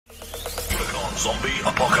Zombie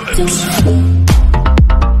apocalypse.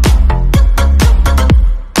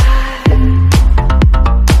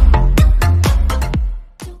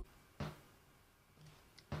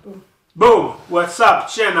 Boom! What's up?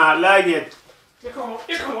 Tjena, läget? Jag kommer.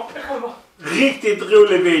 Riktigt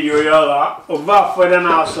rolig video att göra. Och varför är den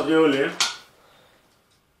här så rolig?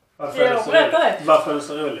 Varför är den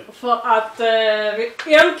så rolig? För att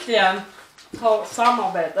vi äntligen har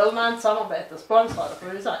samarbete, eller nej, inte samarbete, sponsrat får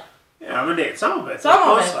vi säga. Ja, men det är ett samarbete.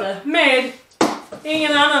 Samarbete med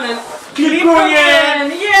ingen annan än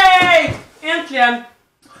Klippkungen! Yay! Äntligen!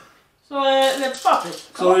 Så let's party.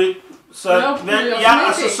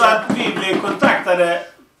 Så att vi blev kontaktade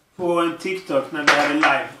på en TikTok när vi hade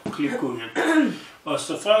live på Klippkungen. Och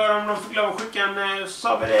så frågade de om de fick lov att skicka en, så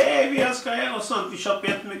sa vi vi älskar er och sånt. Vi köper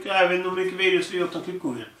jättemycket, jag vet inte hur mycket videos vi gjort om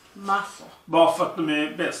Klippkungen. Massor. Bara för att de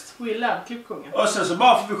är bäst. We love Klippkungen. Och sen så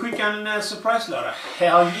bara får vi skicka en surprise-låda.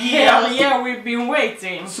 Hell yeah, we've been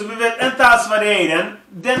waiting. Så vi vet inte alls vad det är i den.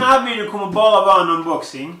 Den här videon kommer bara vara en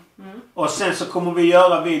unboxing. Och sen så kommer vi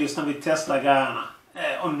göra videos när vi testar grejerna.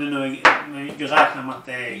 Om det nu vi räknar med att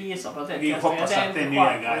det är... Vi hoppas att det är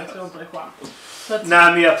nya grejer. Jag tror inte det är chans.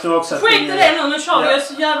 Nej, men jag tror också att skit i det nu kör vi. Jag är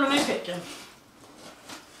så jävla nyfiken.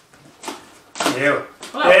 Jo.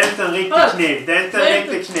 Det är inte en riktig kniv. Det är inte en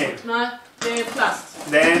riktig kniv. Nej, det är plast.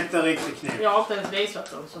 Det är inte en riktig kniv. Jag har inte ens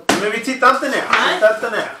visat den. Så. Men vi tittar inte ner. Nej. Tittar inte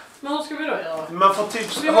ner. Men hur ska vi då göra? Man får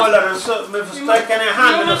typ hålla den så. Man får sträcka ner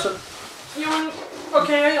handen och så. Jo, men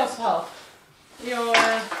okej, jag gör så här. Jag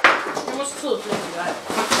måste ta ut lite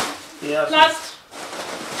grejer. Plast.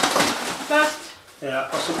 Plast. Ja,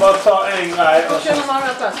 och så bara ta en grej. Då känner man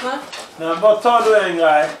med plast, nej? Nej, bara tar du en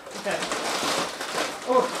grej. Okej.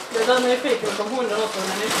 Det där nyfiken på hunden också.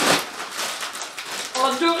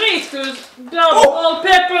 Och Doritos, double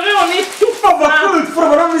pepperoni. Fan vad sjukt, för det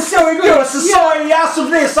var de vi såg igår. Så sa jag, så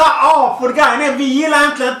blev det så här, för grejen är, vi gillar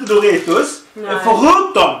egentligen inte Doritos.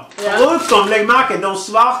 Förutom, lägg märke, de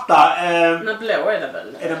svarta... Den blå är det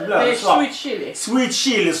väl? Är den blå? Det är svart. sweet chili. Sweet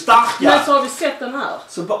chili, starka. Men så har vi sett den här.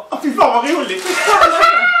 Så bara, fy fan vad roligt.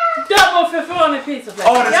 Double pepperoni pizzafläck.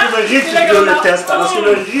 Ja, det ska bli riktigt roligt att testa. Det ska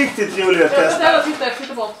bli riktigt roligt att testa. Jag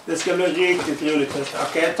flyttar bort. Det ska bli riktigt roligt att testa.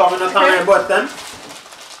 Okej, tar vi något här med i botten.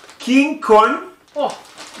 King Kong.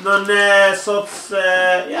 Någon sorts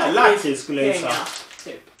lakrits skulle jag gissa.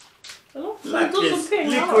 Typ. Eller? Lakrits.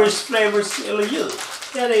 Licorice flavors eller djur.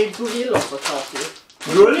 Ja, det är gorillor såklart ju.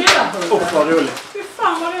 Guld? Och vad roligt. Fy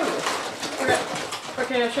fan vad roligt.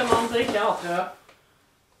 Okej, jag känner en dricka här tror jag.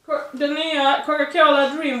 Den nya Coca-Cola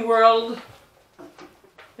Dream World.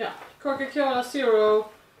 Ja, Coca-Cola Zero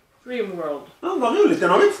Dream World. Ja, vad roligt. Den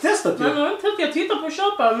har vi inte testat ju. Men jag tittar på att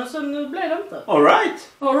köpa men sen blev det inte. Alright.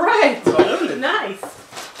 Vad roligt. Nice.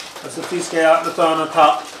 Och så fiskar jag. Då tar jag något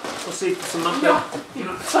här. Försiktigt som man kan.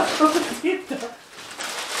 Titta.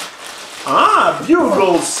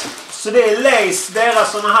 Bugles. Så det är lace.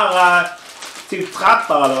 Deras såna här typ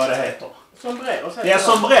trattar eller vad det heter. Sombreros. Det är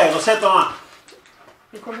sombreros heter man.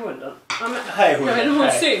 Nu kom hunden. Hej hunden. Jag vet inte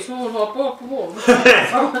hon syns men hon hoppar upp på bordet.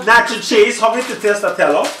 Nacho cheese har vi inte testat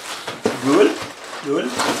heller. Guld.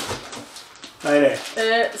 Vad är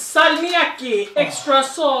det? Salmiakki, extra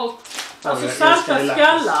salt. Alltså salta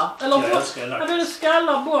skallar. Eller det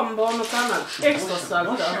skallar, bomber och något annat. Extra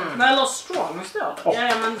salta. Eller strong står det.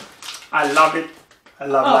 Ja, men... I love it. I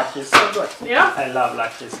love lakrits. Så gott. Ja. I love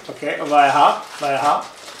lakrits. Okej, och vad är här?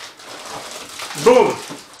 Boom!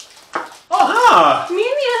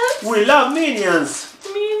 Minions! We love minions!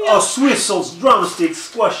 Och Swizzles,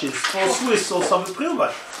 drumsticks, squashes. Och Swizzles har vi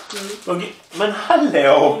provat. Men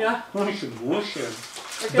hallå! Varsågod.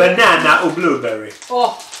 Banana och blueberry.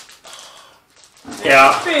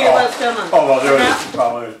 Ja. Fy vad spännande. Vad roligt.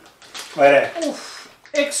 Vad är det?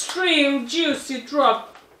 Extreme juicy drop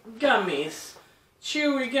gummies.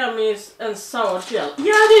 Chewy gummies and sour gel. Ja,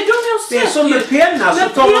 det är de jag har sett. Det är som med penna så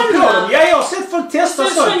tar man på dem. Ja, jag har sett folk testa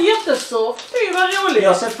sånt. Det är så jättesurt. Fy vad roligt. Jag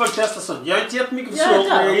har sett folk testa sånt. Jag är inte jättemycket för svårt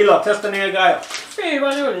men jag gillar att testa nya grejer. Fy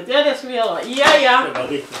vad roligt. Ja, det ska vi göra. Ja. Det var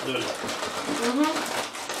riktigt roligt.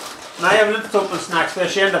 Nej, jag vill inte ta upp en snacks för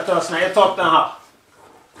jag kände att det var snacks. Jag tar upp den här.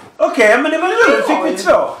 Okej, men det var roligt. Fick vi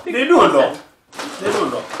 2. Det är dunder.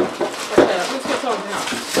 Okej, nu ska jag ta den här.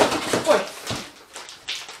 Oj.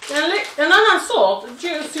 En annan sort.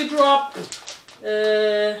 Juicy drop.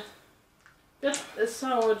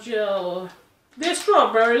 Sour gel. Det är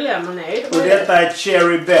strawberry lemonade. Och detta är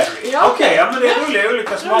cherry berry. Ja, Okej, ja, men det är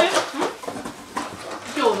olika smaker.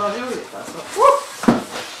 Gud vad roligt alltså.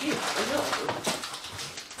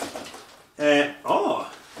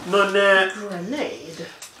 Någon... Grenade.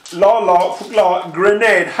 Lala, choklad,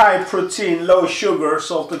 grenade, high protein, low sugar,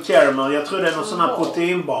 salt och caramel. Jag tror det är någon sån här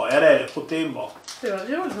proteinbar. Ja, det är det. Proteinbar. Det var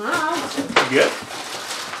roligt. Gött.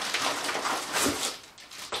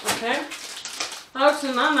 Okej. Här har också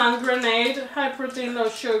en annan grenade, high protein, low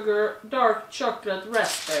sugar, dark chocolate,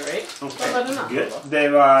 raspberry. Vad var den här? Gött. Det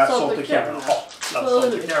var salt och caramel.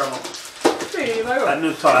 Salt och caramel. Fy, vad gott.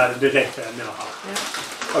 Nu tar jag det direkt här.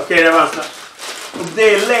 Okej, det var en sån. Och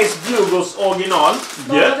det är Lace Bluebells original.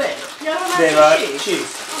 Vad var det? Ja, det var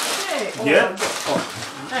cheese. Okej. Gött.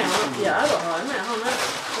 Ja, då har jag med.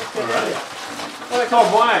 Okej.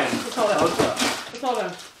 Ta bara en. Jag tar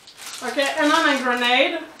den. Okej, en annan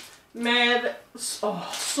grenade med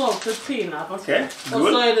salted peanut. Okej. Och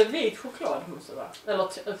så är det vit choklad, måste det vara.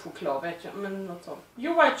 Eller choklad vet jag, men något sånt.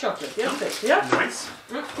 Your white chocolate, jättefint. Ja. Nice.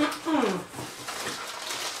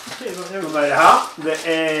 Vad är det här? Det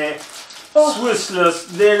är Swisslers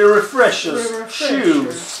Daily Refreshers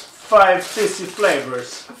Chews 5 fizzy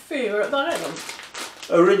flavors. Fy, där är de.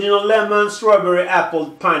 Original lemon, strawberry, apple,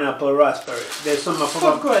 pineapple, raspberry. Det är som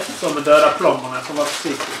med döda plomberna som var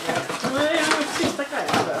försiktigt. Det är nog sista grejen.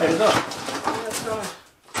 Är det så?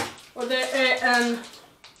 Och det är en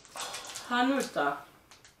Hanuta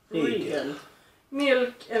Regal.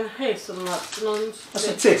 Milk and hazelnut.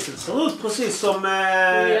 Alltså texten ser ut precis som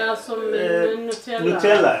som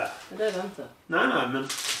Nutella. Ja. Det är det inte. Nej, men...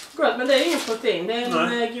 Gott, men det är ingen protein. Det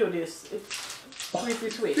är en godis.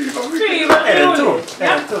 Sweetie sweet. Är det tomt?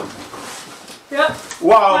 Ja.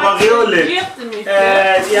 Wow, vad roligt!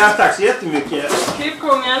 Jättemycket. Ja, tack så jättemycket.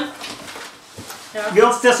 Klippkungen. Ja. Vi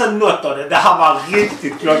har inte testat något av det. Det här var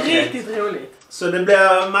riktigt klockrent. Riktigt roligt. Så det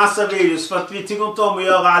blir massa videos för att vi tycker inte om att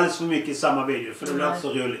göra alldeles för mycket i samma video. För det blir inte så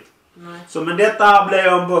roligt. Nej. Så men detta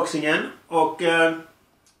blev unboxingen. Och det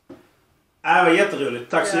var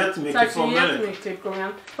jätteroligt. Tack så jättemycket. Tack så jättemycket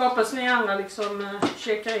Klippkungen. Hoppas ni andra liksom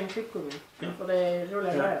checkar in Klippkungen. Ja. För det är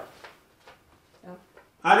roliga grejer.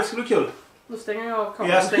 Ja, det ska bli kul. Nu stänger jag av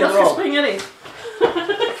kameran. Jag ska springa dit.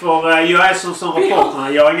 För jag är som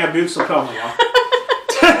reporterna. Jag har inga byxor på mig, va?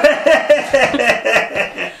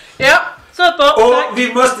 Ja, super. Och tack.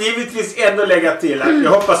 vi måste givetvis ändå lägga till att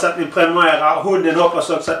jag hoppas att ni prenumererar. Hunden hoppas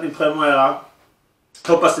också att ni prenumererar.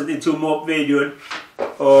 Hoppas att ni tummar upp videon.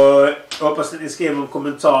 Och hoppas att ni skriver en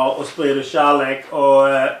kommentar och sprider kärlek.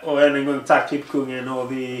 Och än en gång tack Klippkungen.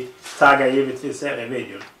 Och vi taggar givetvis er i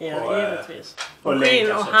videon. Ja, givetvis. Och gå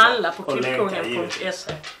in och handla på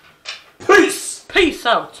klippkungen.se. Peace!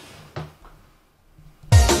 Peace out!